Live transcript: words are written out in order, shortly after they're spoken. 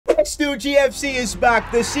S2G FC is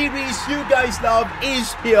back. The series you guys love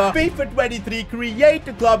is here. FIFA 23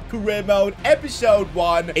 Creator Club Career Mode Episode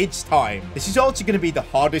 1. It's time. This is also going to be the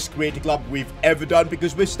hardest Creator Club we've ever done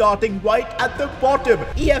because we're starting right at the bottom.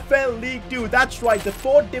 EFL League 2. That's right, the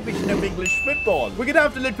 4th division of English football. We're going to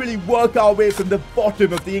have to literally work our way from the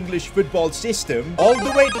bottom of the English football system all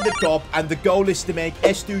the way to the top, and the goal is to make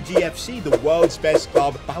S2G FC the world's best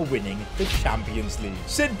club by winning the Champions League.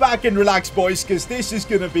 Sit back and relax, boys, because this is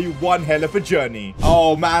going to be one hell of a journey.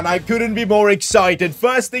 Oh man, I couldn't be more excited.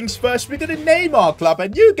 First things first, we're going to name our club,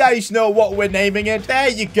 and you guys know what we're naming it. There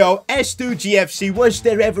you go, S2G FC. Was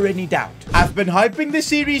there ever any doubt? I've been hyping the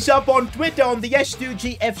series up on Twitter on the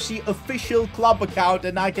S2G FC official club account,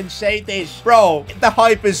 and I can say this, bro, the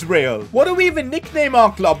hype is real. What do we even nickname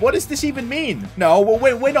our club? What does this even mean? No,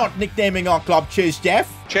 we're not nicknaming our club. Cheers,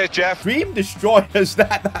 Jeff. Cheers, Jeff. Dream Destroyers,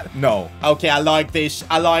 that. No. Okay, I like this.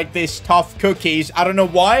 I like this. Tough cookies. I don't know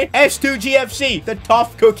why. S2G FC, the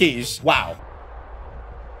tough cookies. Wow.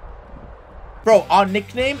 Bro, our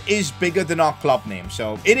nickname is bigger than our club name,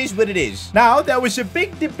 so it is what it is. Now, there was a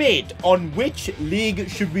big debate on which league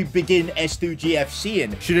should we begin S2G FC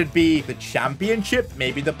in. Should it be the Championship,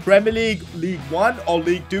 maybe the Premier League, League 1, or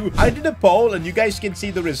League 2? I did a poll, and you guys can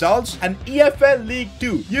see the results. And EFL League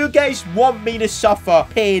 2, you guys want me to suffer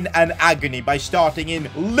pain and agony by starting in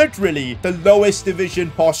literally the lowest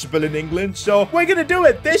division possible in England. So we're gonna do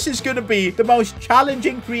it. This is gonna be the most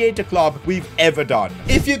challenging creator club we've ever done.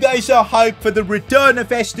 If you guys are hyped for the return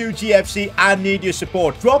of S2G FC and need your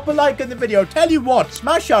support, drop a like on the video. Tell you what,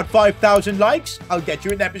 smash out 5,000 likes. I'll get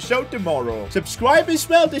you an episode tomorrow. Subscribe as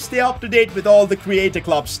well to stay up to date with all the Creator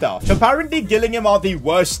Club stuff. So apparently Gillingham are the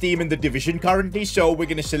worst team in the division currently, so we're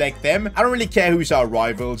gonna select them. I don't really care who's our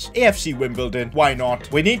rivals. AFC Wimbledon, why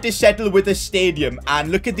not? We need to settle with a stadium,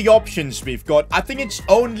 and look at the options we've got. I think it's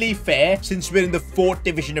only fair, since we're in the 4th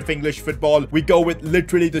division of English football, we go with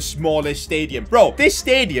literally the smallest stadium. Bro, this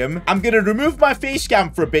stadium, I'm gonna remove my face cam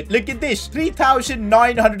for a bit. Look at this,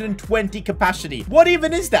 3,920 capacity. What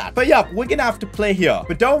even is that? But yeah, we're gonna have to play here.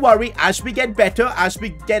 But don't worry, as we get better, as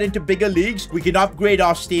we get into bigger leagues, we can upgrade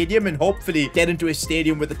our stadium and hopefully get into a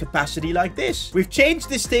stadium with a capacity like this. We've changed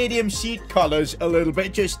the stadium seat colors a little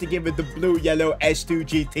bit just to give it the blue-yellow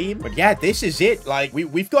S2G theme. But yeah, this is it. Like,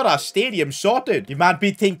 we've got our stadium sorted. You might be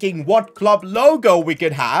thinking what club logo we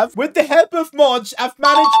could have. With the help of mods, I've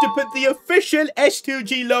managed to put the official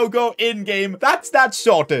S2G logo in-game. That's that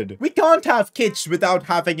sorted. We can't have kits without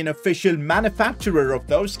having an official manufacturer of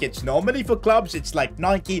those kits. Normally for clubs, it's like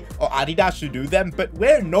Nike or Adidas who do them, but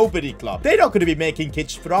we're nobody club. They're not going to be making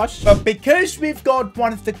kits for us. But because we've got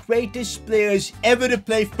one of the greatest players ever to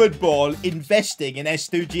play football investing in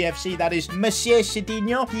S2G FC, that is Monsieur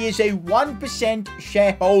Cedinho, he is a 1%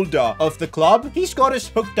 shareholder of the club. He's got us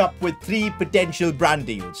hooked up with 3 potential brand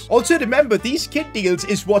deals. Also, remember, these kit deals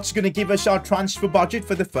is what's going to give us our transfer budget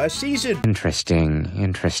for the first season. Interesting.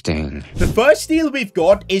 The first deal we've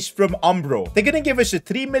got is from Umbro. They're going to give us a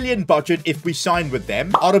 3 million budget if we sign with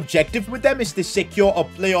them. Our objective with them is to secure a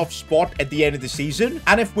playoff spot at the end of the season.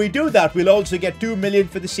 And if we do that, we'll also get 2 million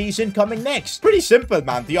for the season coming next. Pretty simple,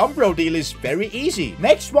 man. The Umbro deal is very easy.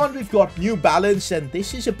 Next one, we've got New Balance, and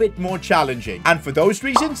this is a bit more challenging. And for those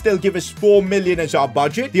reasons, they'll give us 4 million as our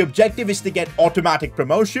budget. The objective is to get automatic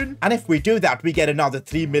promotion. And if we do that, we get another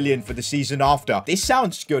 3 million for the season after. This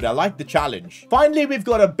sounds good. I like the challenge. Finally, we've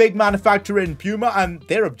got a big manufacturer in Puma, and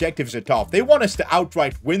their objectives are tough. They want us to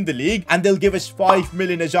outright win the league, and they'll give us 5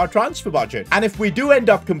 million as our transfer budget. And if we do end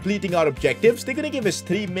up completing our objectives, they're going to give us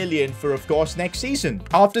 3 million for, of course, next season.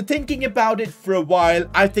 After thinking about it for a while,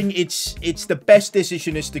 I think it's the best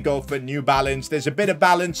decision is to go for New Balance. There's a bit of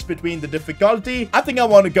balance between the difficulty. I think I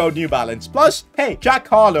want to go New Balance. Plus, hey, Jack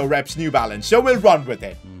Harlow reps New Balance, so we'll run with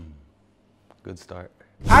it. Good start.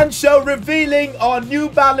 And so, revealing our New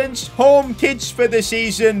Balance home kits for the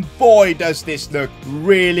season. Boy, does this look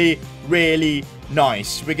really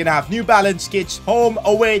nice. We're gonna have New Balance kits, home,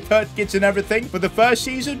 away, third kits and everything for the first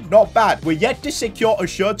season. Not bad. We're yet to secure a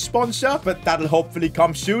shirt sponsor, but that'll hopefully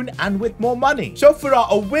come soon and with more money. So for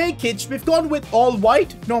our away kits, we've gone with all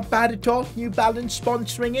white. Not bad at all. New Balance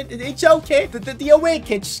sponsoring it. It's okay. The away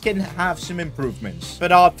kits can have some improvements.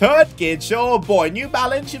 But our third kits, oh boy, New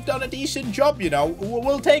Balance, you've done a decent job, you know.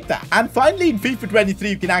 We'll take that. And finally, in FIFA 23,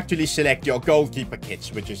 you can actually select your goalkeeper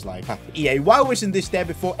kits, which is like, EA, why wasn't this there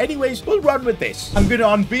before? Anyways, we'll run with this. guys. I'm going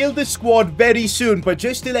to unveil the squad very soon, but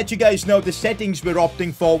just to let you guys know the settings we're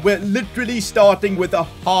opting for, we're literally starting with a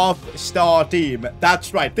half-star team.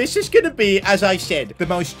 That's right. This is going to be, as I said, the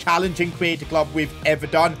most challenging creator club we've ever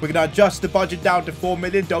done. We're going to adjust the budget down to 4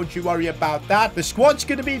 million. Don't you worry about that. The squad's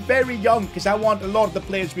going to be very young because I want a lot of the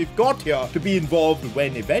players we've got here to be involved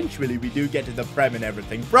when eventually we do get to the Prem and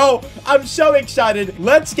everything. Bro, I'm so excited.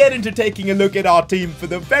 Let's get into taking a look at our team for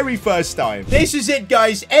the very first time. This is it,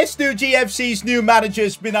 guys. S2G FC's new manager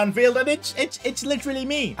has been unveiled, and it's literally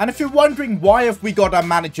me. And if you're wondering why have we got our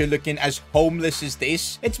manager looking as homeless as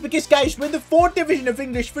this, it's because, guys, we're in the 4th division of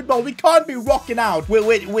English football. We can't be rocking out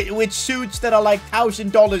with suits that are like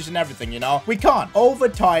 $1,000 and everything, you know? We can't. Over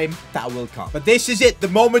time, that will come. But this is it. The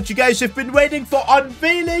moment you guys have been waiting for,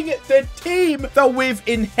 unveiling the team that we've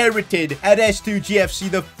inherited at S2G FC.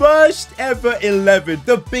 The first ever 11.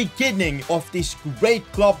 The beginning of this great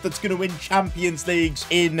club that's going to win Champions Leagues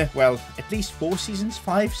in, well, at least 4 seasons,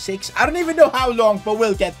 5, 6. I don't even know how long, but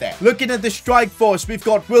we'll get there. Looking at the strike force, we've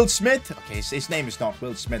got Will Smith. Okay, his name is not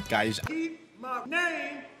Will Smith, guys. Keep my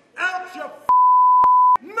name out your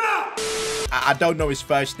mouth. I don't know his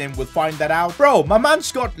first name. We'll find that out. Bro, my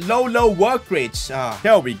man's got low work rates.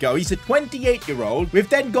 There we go. He's a 28-year-old. We've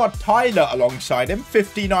then got Tyler alongside him,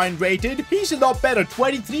 59 rated. He's a lot better,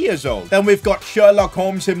 23 years old. Then we've got Sherlock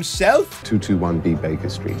Holmes himself. 221B Baker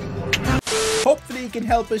Street. Hopefully he can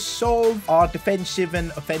help us solve our defensive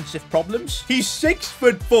and offensive problems. He's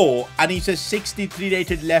 6'4" and he's a 63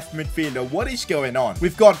 rated left midfielder. What is going on?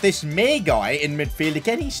 We've got this May guy in midfield.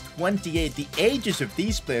 Again, he's 28. The ages of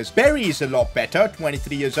these players. Barry is a lot better,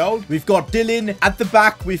 23 years old. We've got Dylan at the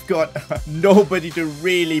back. We've got nobody to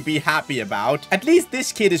really be happy about. At least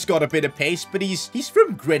this kid has got a bit of pace, but he's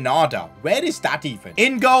from Grenada. Where is that even?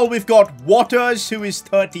 In goal, we've got Waters, who is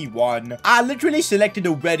 31. I literally selected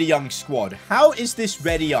a very young squad. How is this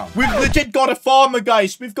very young? We've legit got a farmer,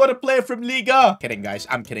 guys. We've got a player from Liga. Kidding, guys.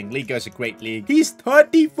 I'm kidding. Liga is a great league. He's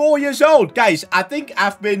 34 years old. Guys, I think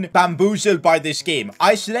I've been bamboozled by this game.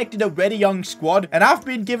 I selected a very young squad, and I've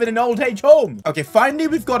been given an old age home. Okay, finally,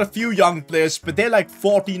 we've got a few young players, but they're like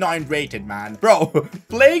 49 rated, man. Bro,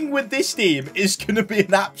 playing with this team is gonna be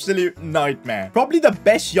an absolute nightmare. Probably the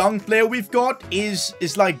best young player we've got is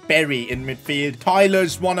like Berry in midfield.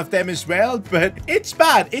 Tyler's one of them as well, but it's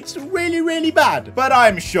bad. It's really bad. But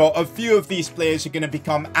I'm sure a few of these players are going to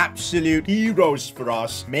become absolute heroes for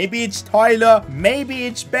us. Maybe it's Tyler, maybe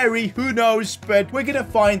it's Berry, who knows, but we're going to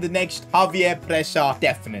find the next Javier Presa,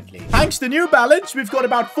 definitely. Thanks to New Balance, we've got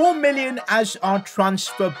about 4 million as our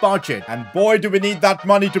transfer budget. And boy, do we need that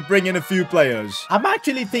money to bring in a few players. I'm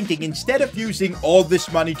actually thinking, instead of using all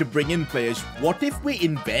this money to bring in players, what if we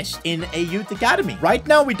invest in a youth academy? Right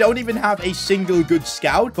now, we don't even have a single good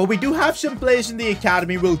scout, but we do have some players in the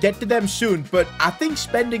academy. We'll get to them soon. But I think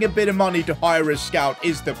spending a bit of money to hire a scout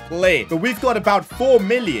is the play. But we've got about 4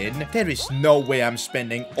 million. There is no way I'm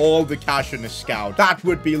spending all the cash on a scout. That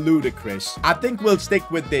would be ludicrous. I think we'll stick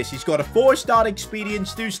with this. He's got a 4-star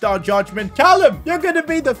experience, 2-star judgment. Callum, you're going to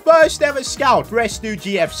be the first ever scout for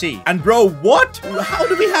S2G FC. And bro, what? How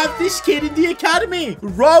do we have this kid in the academy?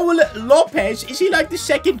 Raul Lopez? Is he like the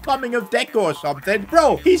second coming of Deco or something?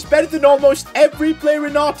 Bro, he's better than almost every player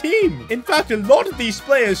in our team. In fact, a lot of these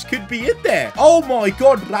players could be in there. Oh my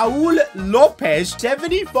god, Raul Lopez,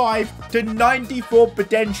 75 to 94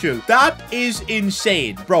 potential. That is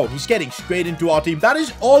insane. Bro, he's getting straight into our team. That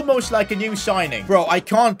is almost like a new signing. Bro, I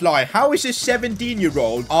can't lie. How is a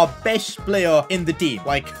 17-year-old our best player in the team?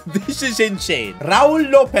 Like, this is insane.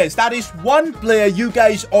 Raul Lopez, that is one player you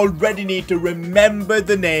guys already need to remember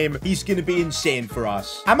the name. He's gonna be insane for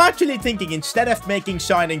us. I'm actually thinking, instead of making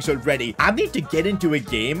signings already, I need to get into a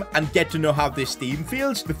game and get to know how this team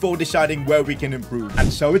feels before deciding where we can improve.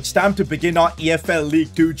 And so it's time to begin our EFL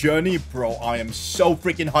League 2 journey. Bro, I am so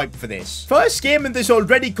freaking hyped for this. First game, and there's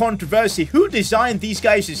already controversy. Who designed these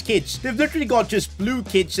guys as kits? They've literally got just blue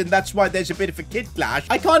kits, and that's why there's a bit of a kit clash.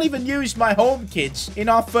 I can't even use my home kits in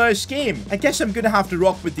our first game. I guess I'm gonna have to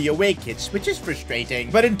rock with the away kits, which is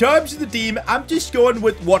frustrating. But in terms of the team, I'm just going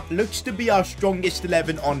with what looks to be our strongest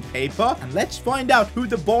 11 on paper, and let's find out who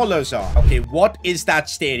the ballers are. Okay, what is that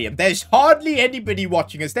stadium? There's hardly anybody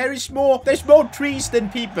watching us. There's more trees than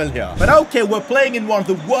people here. But okay, we're playing in one of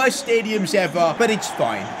the worst stadiums ever, but it's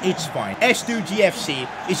fine. It's fine. S2G FC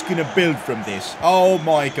is gonna build from this. Oh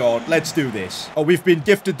my god, let's do this. Oh, we've been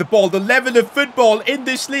gifted the ball. The level of football in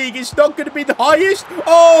this league is not gonna be the highest.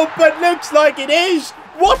 Oh, but looks like it is.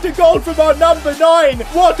 What a goal from our number 9.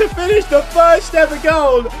 What a finish. The first ever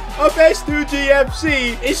goal of S2G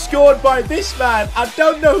FC is scored by this man. I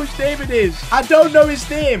don't know whose name it is. I don't know his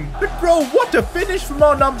name. But bro, what a finish from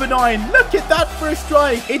our number 9. Look at that first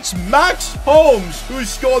strike. It's Max Holmes who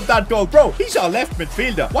scored that goal. Bro, he's our left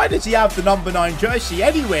midfielder. Why does he have the number 9 jersey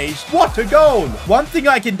anyways? What a goal. One thing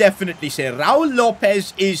I can definitely say, Raul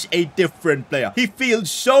Lopez is a different player. He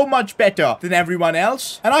feels so much better than everyone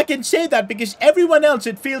else. And I can say that because everyone else,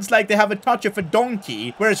 it feels like they have a touch of a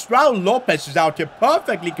donkey. Whereas Raul Lopez is out here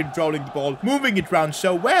perfectly controlling the ball, moving it around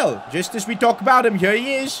so well. Just as we talk about him, here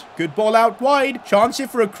he is. Good ball out wide. Chance here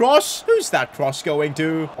for a cross. Who's that cross going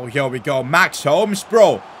to? Oh, here we go. Max Holmes.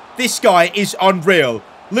 Bro, this guy is unreal.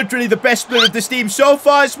 Literally the best player of this team so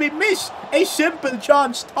far as we miss a simple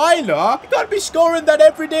chance. Tyler, you gotta be scoring that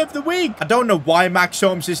every day of the week. I don't know why Max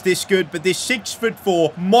Holmes is this good, but this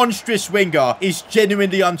 6'4" monstrous winger is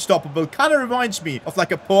genuinely unstoppable. Kind of reminds me of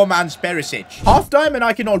like a poor man's Perisic. Halftime, and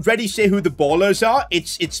I can already say who the ballers are.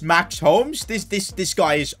 It's Max Holmes. This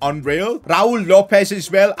guy is unreal. Raul Lopez as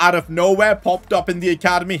well, out of nowhere, popped up in the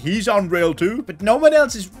academy. He's unreal too. But no one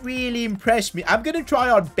else has really impressed me. I'm gonna try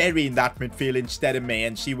out Berry in that midfield instead of May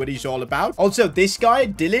and see what he's all about. Also, this guy,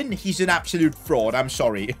 Dylan, he's an absolute fraud. I'm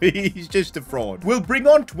sorry. He's just a fraud. We'll bring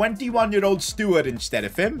on 21-year-old Stewart instead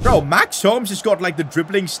of him. Bro, Max Holmes has got like the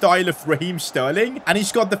dribbling style of Raheem Sterling, and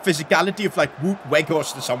he's got the physicality of like Wout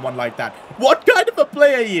Weghorst or someone like that. What kind of a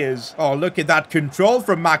player he is? Oh, look at that control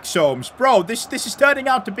from Max Holmes. Bro, this is turning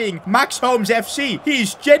out to being Max Holmes FC.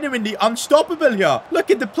 He's genuinely unstoppable here.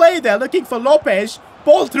 Look at the play there, looking for Lopez.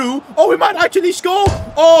 Ball through. Oh, we might actually score.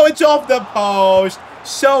 Oh, it's off the post.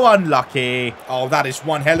 So unlucky. Oh, that is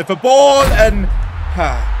one hell of a ball. And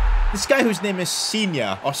this guy whose name is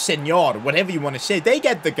Senior or Senor, whatever you want to say, they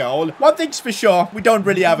get the goal. One thing's for sure, we don't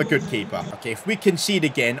really have a good keeper. Okay, if we concede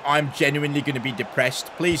again, I'm genuinely going to be depressed.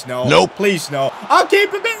 Please no. Nope. Please no. Our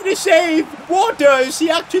keeper made a save. Waters, he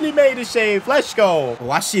actually made a save. Let's go. Oh,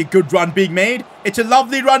 I see a good run being made. It's a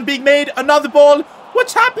lovely run being made. Another ball.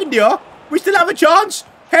 What's happened here? We still have a chance.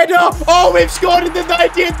 Header. Oh, we've scored in the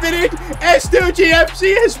 90th minute. S2G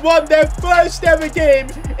FC has won their first ever game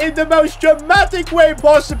in the most dramatic way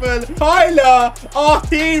possible. Tyler, our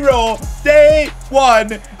hero, day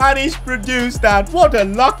 1, and he's produced that. What a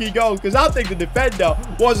lucky goal, because I think the defender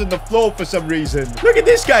was on the floor for some reason. Look at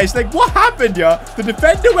this guy. It's like, what happened here? The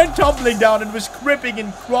defender went tumbling down and was cribbing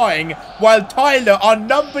and crying, while Tyler, our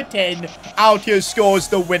number 10, out here scores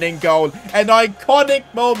the winning goal. An iconic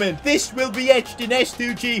moment. This will be etched in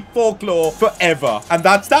S2G folklore forever. And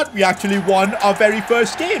that's that. We actually won our very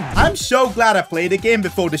first game. I'm so glad I played a game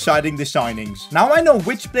before deciding the signings. Now I know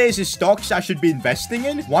which players' stocks I should be investing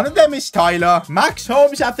in. One of them is Tyler. Max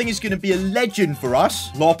Holmes, I think, is going to be a legend for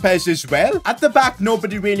us. Lopez as well. At the back,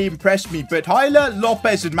 nobody really impressed me, but Tyler,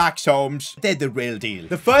 Lopez, and Max Holmes, they're the real deal.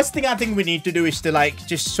 The first thing I think we need to do is to, like,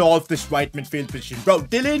 just solve this right midfield position. Bro,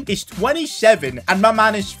 Dylan is 27, and my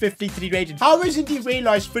man is 53 rated. How hasn't he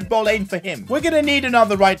realized football ain't for him? We're going to need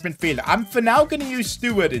another right midfielder. I'm for now going to use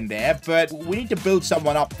Stewart in there, but we need to build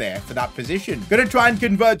someone up there for that position. Going to try and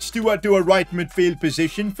convert Stewart to a right midfield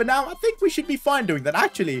position. For now, I think we should be fine doing that.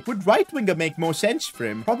 Actually, would right winger make more sense for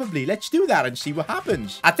him? Probably. Let's do that and see what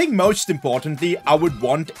happens. I think most importantly, I would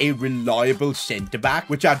want a reliable centre-back,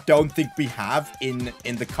 which I don't think we have in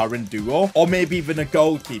the current duo, or maybe even a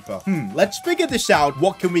goalkeeper. Let's figure this out.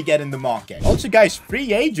 What can we get in the market? Also, guys,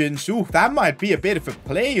 free agents. Ooh, that might be a bit of a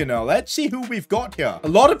play, you know. Let's see who we've got here. A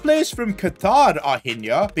lot of players from Qatar are in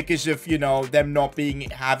here because of, you know, them not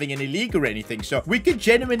having any league or anything. So we could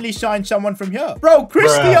genuinely sign someone from here. Bro,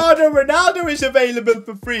 Cristiano Ronaldo is available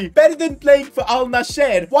for free. Better than playing for Al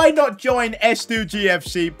Nassr. Why not join S2G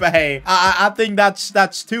FC? But hey, I think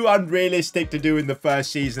that's too unrealistic to do in the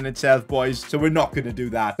first season itself, boys. So we're not going to do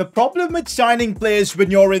that. The problem with signing players when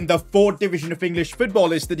you're in the 4th division of English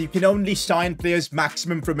football is that you can only sign players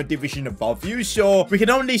maximum from a division above you. So we can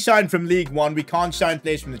only sign from League 1. We can't sign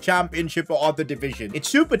players from the Championship or other division. It's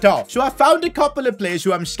super tough. So I found a couple of players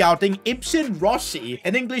who I'm scouting. Ibsen Rossi,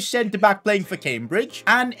 an English centre-back playing for Cambridge,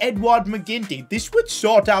 and Edward McGinty. This would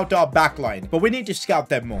sort out our backline, but we need to scout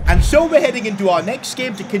them more. And so we're heading into our next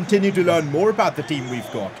game to continue to learn more about the team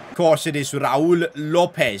we've got. Of course, it is Raul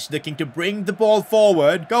Lopez looking to bring the ball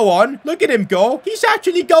forward. Go on. Look at him go. He's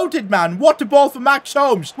actually goated, man. What a ball for Max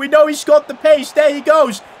Holmes. We know he's got the pace. There he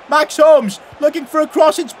goes. Max Holmes looking for a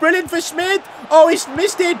cross. It's brilliant for Smith. Oh, he's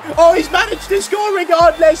missed it. Oh, he's managed to score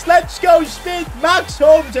regardless. Let's go, Smith. Max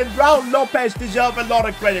Holmes and Raul Lopez deserve a lot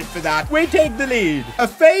of credit for that. We take the lead. A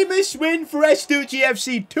famous win for S2G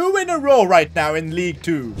FC. 2 in a row right now in League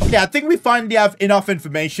 2. Okay, I think we finally have enough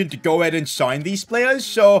information to go ahead and sign these players.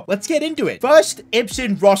 So let's get into it. First,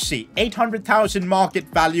 Ibsen Rossi. 800,000 market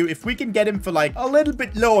value. If we can get him for like a little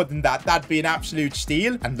bit lower than that, that'd be an absolute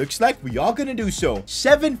steal. And looks like we are going to do so.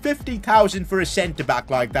 750,000 for a centre back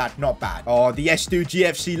like that. Not bad. Oh, the S2G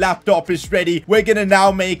FC laptop is ready. We're going to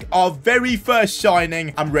now make our very first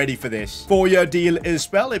signing. I'm ready for this. 4-year deal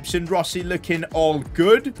as well. Ibsen Rossi looking all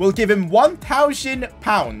good. We'll give him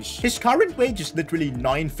 £1,000. His current wage is literally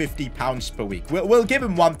 £950 per week. We'll give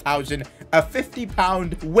him 1,000. A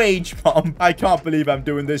 £50 wage bomb. I can't believe I'm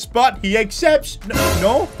doing this, but he accepts.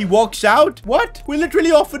 No, he walks out. What? We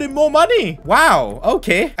literally offered him more money. Wow.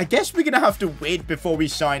 Okay. I guess we're gonna have to wait before we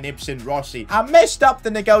sign Ibsen Rossi. I messed up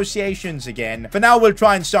the negotiations again. For now, we'll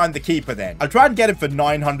try and sign the keeper then. I'll try and get him for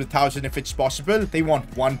 900,000 if it's possible. They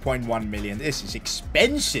want 1.1 million. This is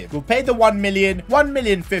expensive. We'll pay the 1 million.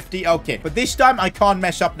 1,050,000. Okay. But this time, I can't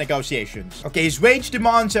mess up negotiations. Okay. His wage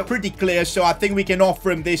demands are pretty clear, so I think we can offer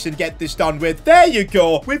him this and get this done with. There you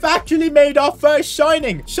go. We've actually made our first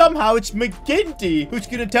signing. Somehow it's McGinty who's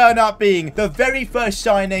going to turn up being the very first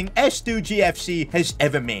signing S2G FC has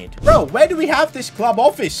ever made. Bro, where do we have this club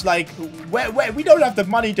office? Like, where we don't have the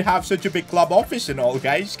money to have such a big club office and all,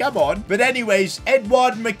 guys. Come on. But anyways,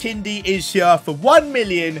 Edward McKindy is here for 1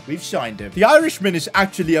 million. We've signed him. The Irishman is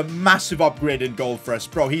actually a massive upgrade in goal for us,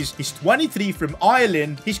 bro. He's 23 from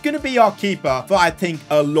Ireland. He's going to be our keeper for, I think,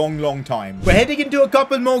 a long time. We're heading into a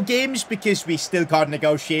couple more games because we still can't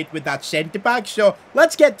negotiate with that centre-back. So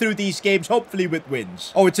let's get through these games, hopefully with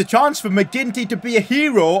wins. Oh, it's a chance for McGinty to be a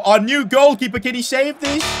hero. Our new goalkeeper. Can he save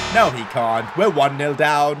this? No, he can't. We're 1-0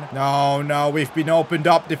 down. No, we've been opened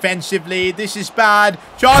up defensively. This is bad.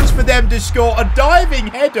 Chance for them to score a diving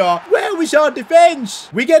header. Where was our defense?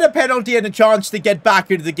 We get a penalty and a chance to get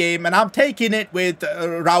back into the game, and I'm taking it with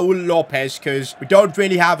Raul Lopez because we don't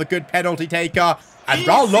really have a good penalty taker. And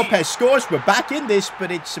Raul Lopez scores. We're back in this,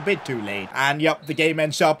 but it's a bit too late. And yep, the game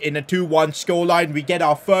ends up in a 2-1 scoreline. We get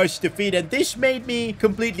our first defeat, and this made me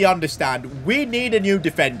completely understand. We need a new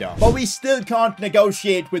defender, but we still can't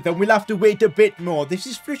negotiate with them. We'll have to wait a bit more. This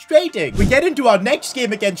is frustrating. We get into our next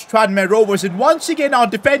game against Tranmere Rovers, and once again, our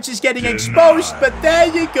defense is getting exposed, but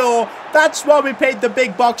there you go. That's why we paid the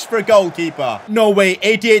big bucks for a goalkeeper. No way.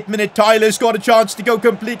 88th minute, Tyler's got a chance to go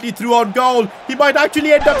completely through on goal. He might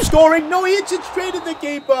actually end up scoring. No, he hits it straight at the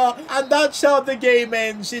keeper, and that's how the game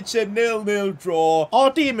ends. It's a 0-0 draw.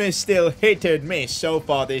 Our team is still hit and miss so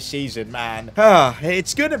far this season, man.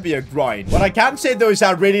 It's gonna be a grind. What I can say though is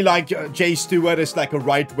I really like Jay Stewart as like a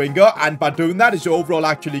right winger, and by doing that, his overall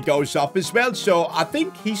actually goes up as well. So I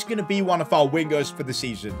think he's gonna be one of our wingers for the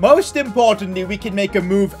season. Most importantly, we can make a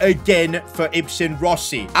move again for Ibsen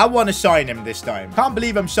Rossi. I want to sign him this time. Can't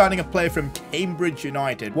believe I'm signing a player from Cambridge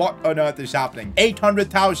United. What on earth is happening?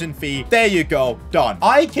 800,000 fee. There you go. Done.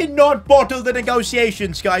 I cannot bottle the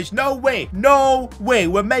negotiations, guys. No way. No way.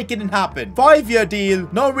 We're making it happen. 5-year deal.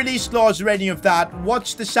 No release clause or any of that.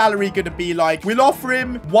 What's the salary going to be like? We'll offer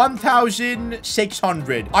him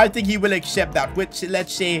 1,600. I think he will accept that with,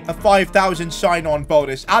 let's say, a 5,000 sign-on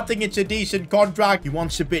bonus. I think it's a decent contract. He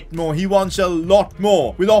wants a bit more. He wants a lot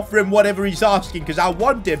more. We'll offer him whatever he's asking because I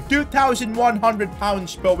want him.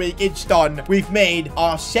 £2,100 per week. It's done. We've made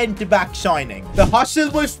our centre-back signing. The hustle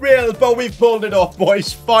was real, but we've pulled it off,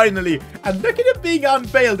 boys. Finally. And look at it being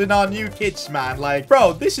unveiled in our new kits, man. Like,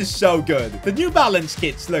 bro, this is so good. The New Balance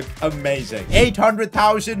kits look amazing.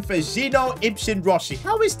 800,000 for Zino Ibsen Rossi.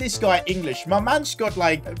 How is this guy English? My man's got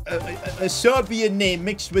like a Serbian name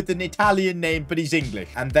mixed with an Italian name, but he's English.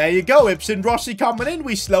 And there you go. Ibsen Rossi coming in.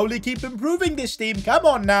 We slowly keep improving this team. Come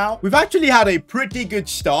on now. We've actually had a pretty good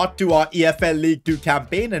start to our EFL League 2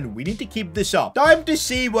 campaign, and we need to keep this up. Time to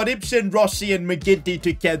see what Ibsen Rossi and McGinty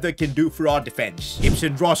together can do for our defense.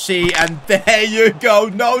 Ibsen Rossi, and there you go.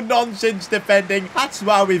 No nonsense defending. That's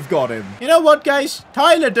why we've got him. You know what, guys?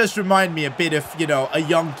 Tyler does remind me a bit of, you know, a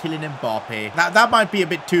young Kylian Mbappe. That might be a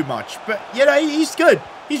bit too much, but, you know, he's good.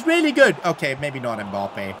 He's really good. Okay, maybe not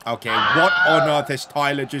Mbappe. Okay, what on earth has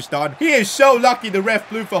Tyler just done? He is so lucky the ref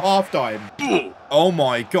blew for halftime. Oh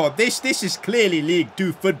my god, this is clearly League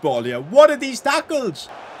 2 football here. What are these tackles?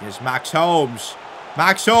 Here's Max Holmes.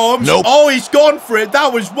 Max Holmes. Nope. Oh, he's gone for it.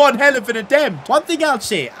 That was one hell of an attempt. One thing I'll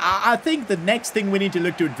say, I think the next thing we need to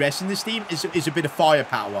look to address in this team is a bit of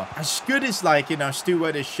firepower. As good as, like, you know,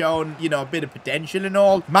 Stewart has shown, you know, a bit of potential and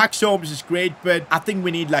all, Max Holmes is great, but I think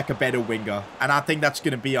we need, like, a better winger. And I think that's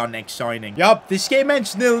going to be our next signing. Yup, this game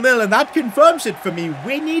ends 0-0, and that confirms it for me.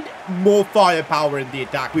 We need more firepower in the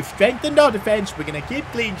attack. We've strengthened our defense. We're going to keep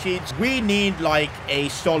clean sheets. We need, like, a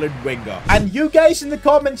solid winger. And you guys in the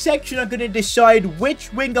comment section are going to decide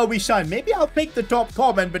which winger we sign. Maybe I'll pick the top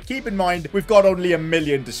comment, but keep in mind, we've got only $1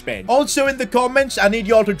 million to spend. Also in the comments, I need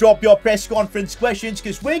y'all to drop your press conference questions,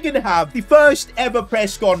 because we're going to have the first ever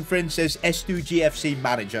press conference as S2G FC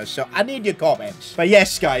manager. So I need your comments. But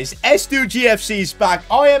yes, guys, S2G FC is back.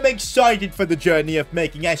 I am excited for the journey of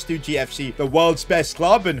making S2G FC the world's best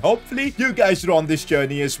club, and hopefully you guys are on this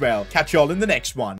journey as well. Catch y'all in the next one.